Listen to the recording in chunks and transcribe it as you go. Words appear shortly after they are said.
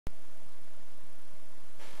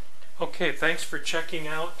Okay, thanks for checking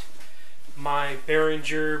out my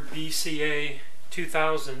Behringer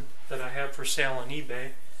BCA2000 that I have for sale on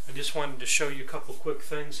eBay. I just wanted to show you a couple quick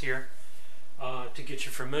things here to get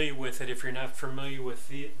you familiar with it if you're not familiar with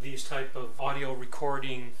these type of audio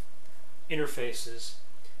recording interfaces.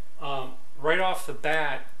 Right off the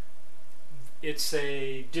bat, it's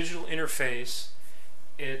a digital interface.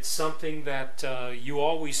 It's something that you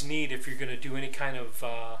always need if you're going to do any kind of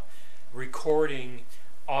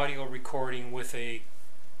audio recording with a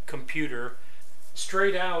computer.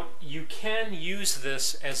 Straight out, you can use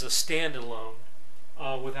this as a standalone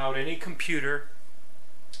without any computer.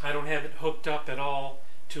 I don't have it hooked up at all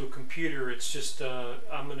to a computer. It's just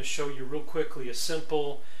I'm going to show you real quickly it's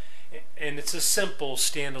a simple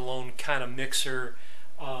standalone kind of mixer,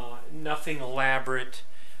 nothing elaborate.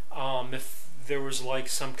 If there was like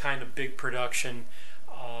some kind of big production,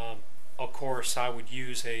 of course I would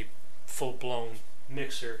use a full-blown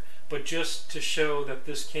mixer, but just to show that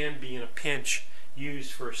this can be in a pinch used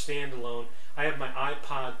for a standalone, I have my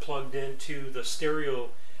iPod plugged into the stereo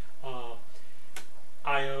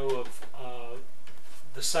I/O of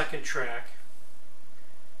the second track,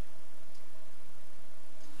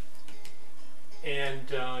 and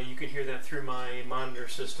you can hear that through my monitor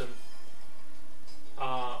system.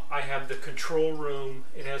 I have the control room.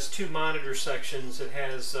 It has two monitor sections. It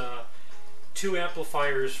has two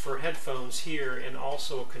amplifiers for headphones here, and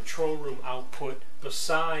also a control room output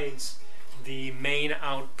besides the main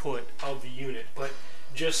output of the unit. But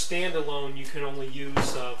just standalone, you can only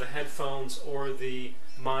use the headphones or the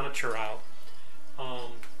monitor out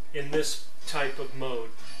in this type of mode.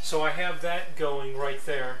 So I have that going right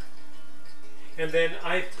there. And then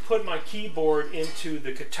I put my keyboard into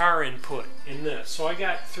the guitar input in this. So I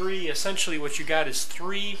got three, essentially what you got is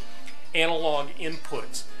three analog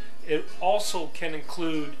inputs. It also can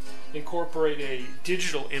incorporate a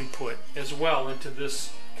digital input as well into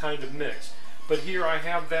this kind of mix. But here I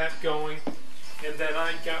have that going, and then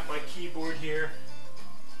I got my keyboard here.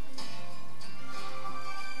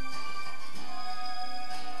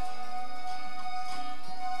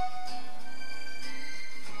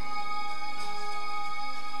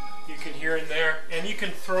 You can hear in there, and you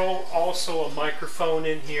can throw also a microphone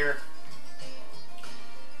in here.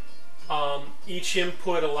 Each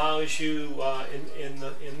input allows you, in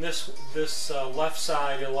this left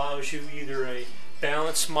side, allows you either a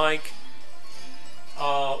balanced mic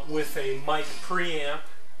with a mic preamp.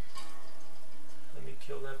 Let me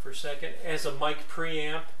kill that for a second. As a mic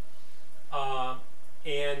preamp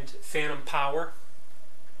and phantom power.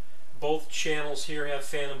 Both channels here have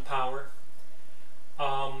phantom power.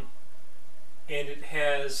 And it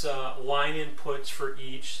has line inputs for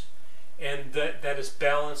each, and that is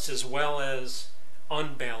balanced as well as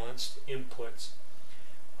unbalanced inputs.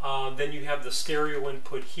 Then you have the stereo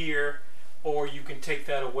input here, or you can take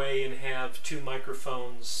that away and have two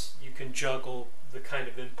microphones. You can juggle the kind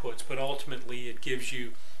of inputs, but ultimately it gives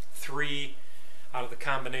you three out of the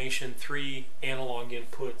combination, three analog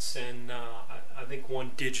inputs, and I think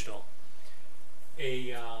one digital.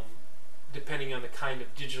 Depending on the kind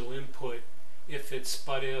of digital input, if it's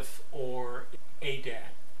SPDIF or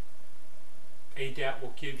ADAT. ADAT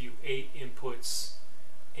will give you 8 inputs,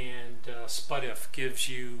 and SPDIF gives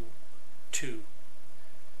you 2.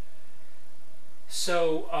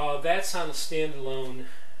 So that's on a standalone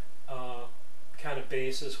kind of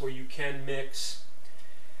basis where you can mix.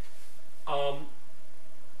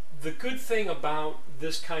 The good thing about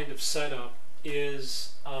this kind of setup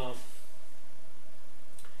is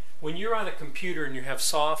when you're on a computer and you have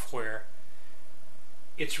software,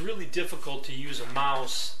 it's really difficult to use a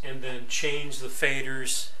mouse and then change the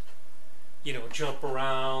faders, you know, jump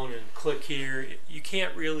around and click here. You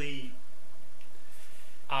can't really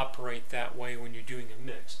operate that way when you're doing a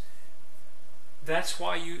mix. That's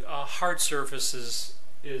why hard surface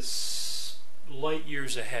is light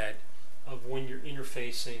years ahead of when you're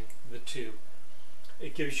interfacing the two.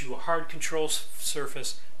 It gives you a hard control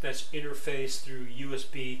surface that's interfaced through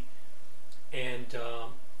USB, and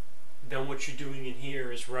then what you're doing in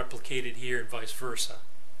here is replicated here and vice versa.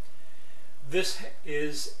 This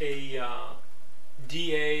is a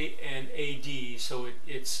DA and AD, so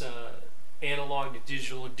it's analog to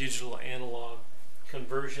digital to analog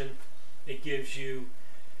conversion. It gives you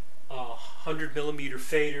 100mm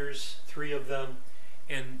faders, 3 of them,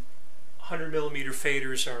 and 100mm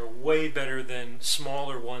faders are way better than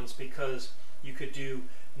smaller ones because you could do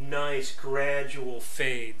nice gradual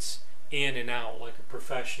fades in and out like a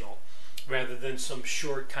professional, rather than some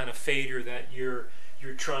short kind of fader that you're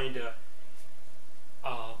trying to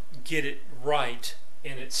get it right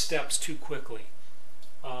and it steps too quickly.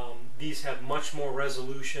 These have much more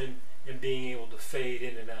resolution and being able to fade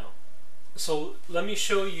in and out. So let me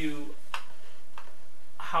show you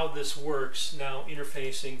how this works now,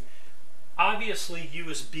 interfacing. Obviously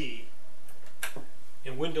USB,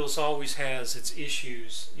 and Windows always has its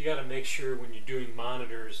issues. You got to make sure when you're doing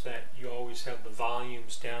monitors that you always have the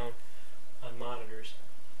volumes down on monitors.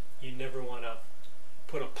 You never want to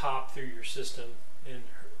put a pop through your system and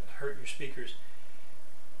hurt your speakers.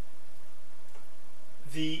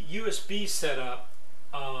 The USB setup,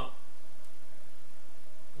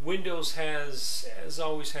 Windows has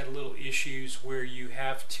always had little issues where you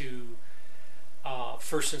have to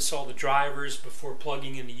first install the drivers before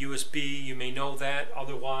plugging in the USB. You may know that,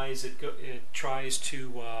 otherwise it tries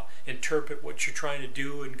to interpret what you're trying to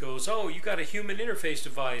do and goes, oh, you got a human interface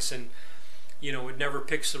device, and you know, it never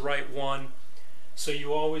picks the right one. So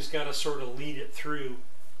you always got to sort of lead it through,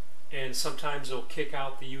 and sometimes it'll kick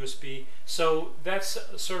out the USB. So that's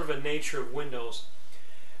sort of a nature of Windows.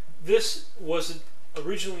 This was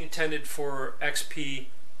originally intended for XP.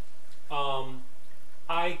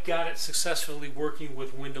 I got it successfully working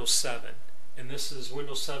with Windows 7, and this is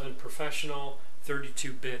Windows 7 Professional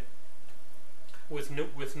 32-bit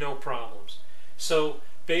with no problems. So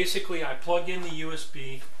basically I plug in the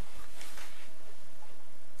USB,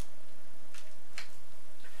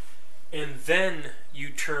 and then you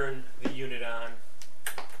turn the unit on,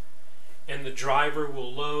 and the driver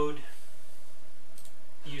will load.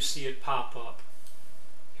 You see it pop up.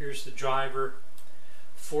 Here's the driver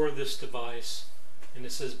for this device, and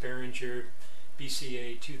it says Behringer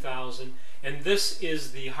BCA2000, and this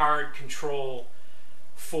is the hard control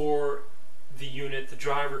for the unit, the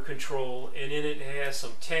driver control, and in it has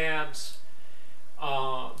some tabs,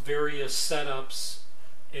 various setups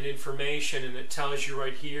and information, and it tells you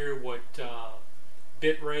right here what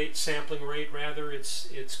bit rate, sampling rate rather, it's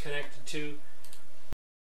connected to.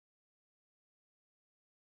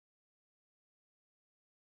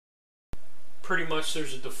 Pretty much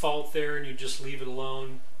there's a default there, and you just leave it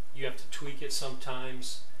alone. You have to tweak it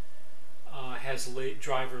sometimes. Has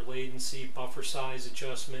driver latency, buffer size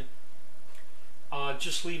adjustment.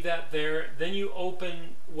 Just leave that there. Then you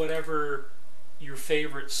open whatever your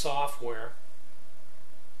favorite software.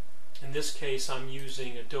 In this case I'm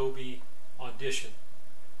using Adobe Audition,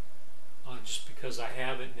 just because I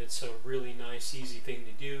have it and it's a really nice, easy thing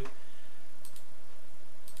to do.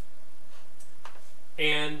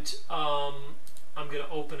 And I'm going to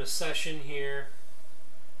open a session here.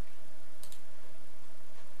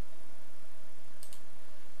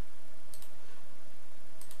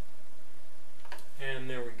 And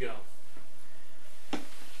there we go.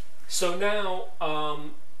 So now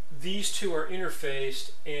these two are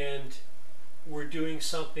interfaced, and we're doing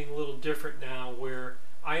something a little different now, where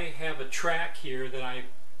I have a track here that I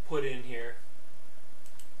put in here.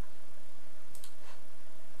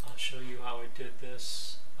 I'll show you how I did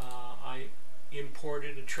this. I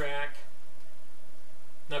imported a track.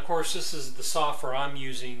 Now of course this is the software I'm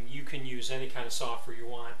using. You can use any kind of software you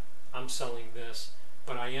want. I'm selling this,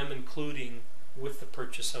 but I am including with the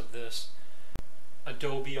purchase of this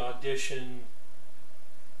Adobe Audition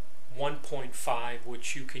 1.5,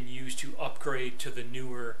 which you can use to upgrade to the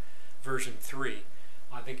newer version 3.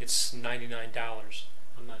 I think it's $99.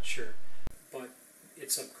 I'm not sure, but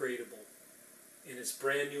it's upgradable. And it's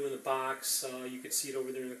brand new in the box. You can see it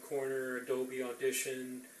over there in the corner, Adobe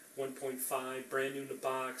Audition 1.5, brand new in the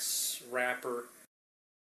box, wrapper.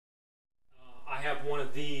 I have one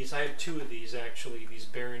of these. I have two of these actually, these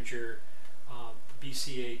Behringer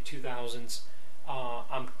BCA2000s.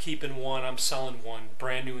 I'm keeping one, I'm selling one.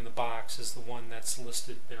 Brand new in the box is the one that's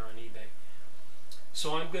listed there on eBay.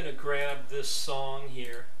 So I'm going to grab this song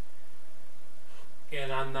here, and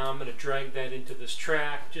now I'm going to drag that into this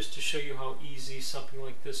track just to show you how easy something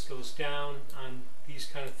like this goes down on these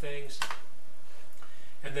kind of things.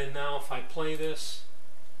 And then now if I play this,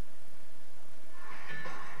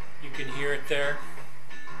 you can hear it there.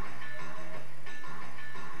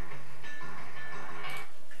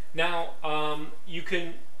 Now you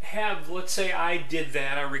can have, let's say I did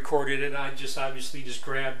that, I recorded it, I just obviously just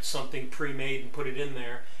grabbed something pre-made and put it in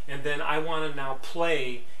there, and then I want to now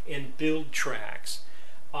play and build tracks.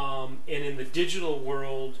 And in the digital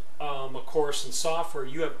world, of course, in software,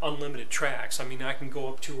 you have unlimited tracks. I mean, I can go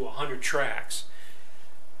up to 100 tracks.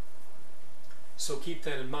 So keep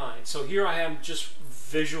that in mind. So here I have just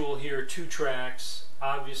visual here, 2 tracks.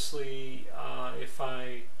 Obviously, if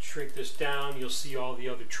I shrink this down, you'll see all the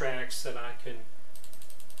other tracks that I can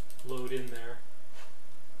load in there.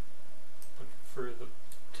 But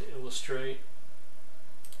to illustrate,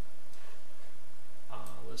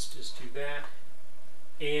 let's just do that.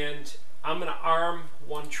 And I'm going to arm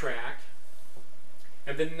one track,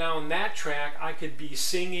 And then now in that track I could be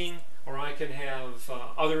singing, or I can have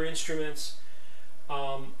other instruments.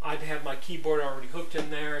 I'd have my keyboard already hooked in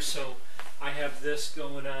there, so I have this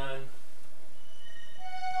going on.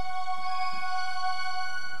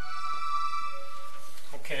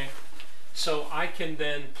 Okay, so I can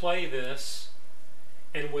then play this,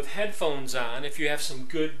 and with headphones on, if you have some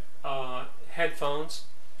good headphones,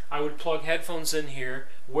 I would plug headphones in here,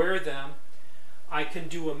 wear them. I can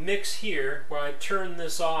do a mix here where I turn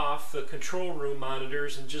this off, the control room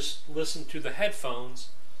monitors, and just listen to the headphones,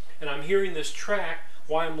 and I'm hearing this track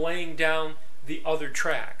while I'm laying down the other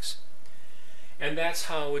tracks. And that's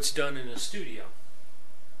how it's done in a studio.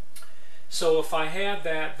 So if I had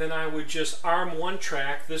that, then I would just arm one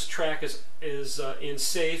track. This track is in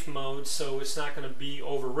safe mode, so it's not going to be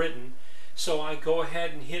overwritten. So I go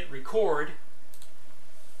ahead and hit record,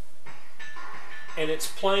 and it's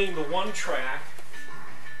playing the one track.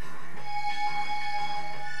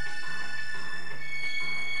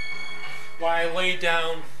 While I lay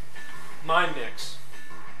down my mix.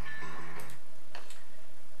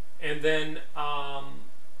 And then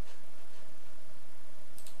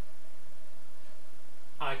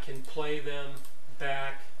I can play them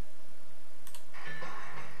back,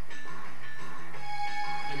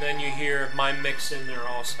 and then you hear my mix in there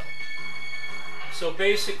also. So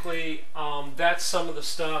basically that's some of the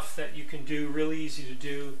stuff that you can do, really easy to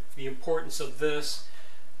do. The importance of this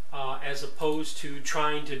as opposed to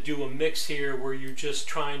trying to do a mix here where you're just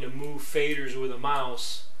trying to move faders with a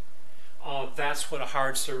mouse. That's what a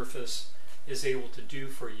hard surface is able to do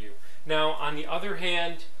for you. Now on the other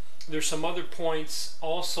hand, there's some other points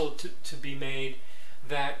also to be made,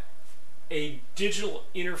 that a digital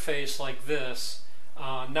interface like this,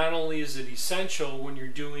 not only is it essential when you're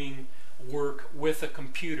doing work with a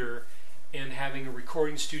computer and having a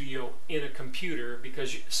recording studio in a computer,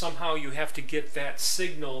 because somehow you have to get that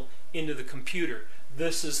signal into the computer.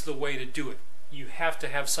 This is the way to do it. You have to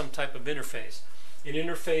have some type of interface. An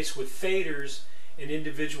interface with faders and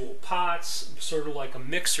individual pots, sort of like a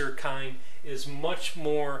mixer kind, is much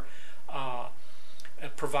more,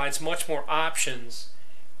 it provides much more options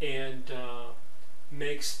and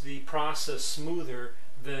makes the process smoother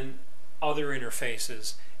than other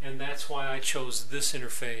interfaces. And that's why I chose this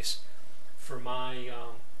interface for my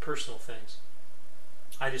personal things.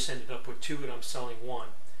 I just ended up with two, and I'm selling one.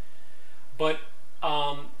 But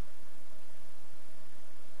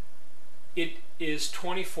it is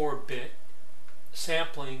 24-bit.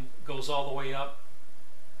 Sampling goes all the way up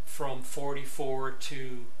from 44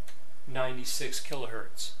 to 96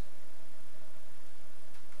 kilohertz.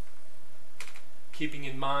 Keeping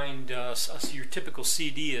in mind your typical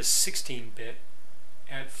CD is 16-bit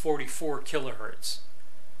at 44 kilohertz.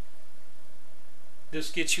 This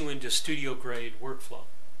gets you into studio grade workflow.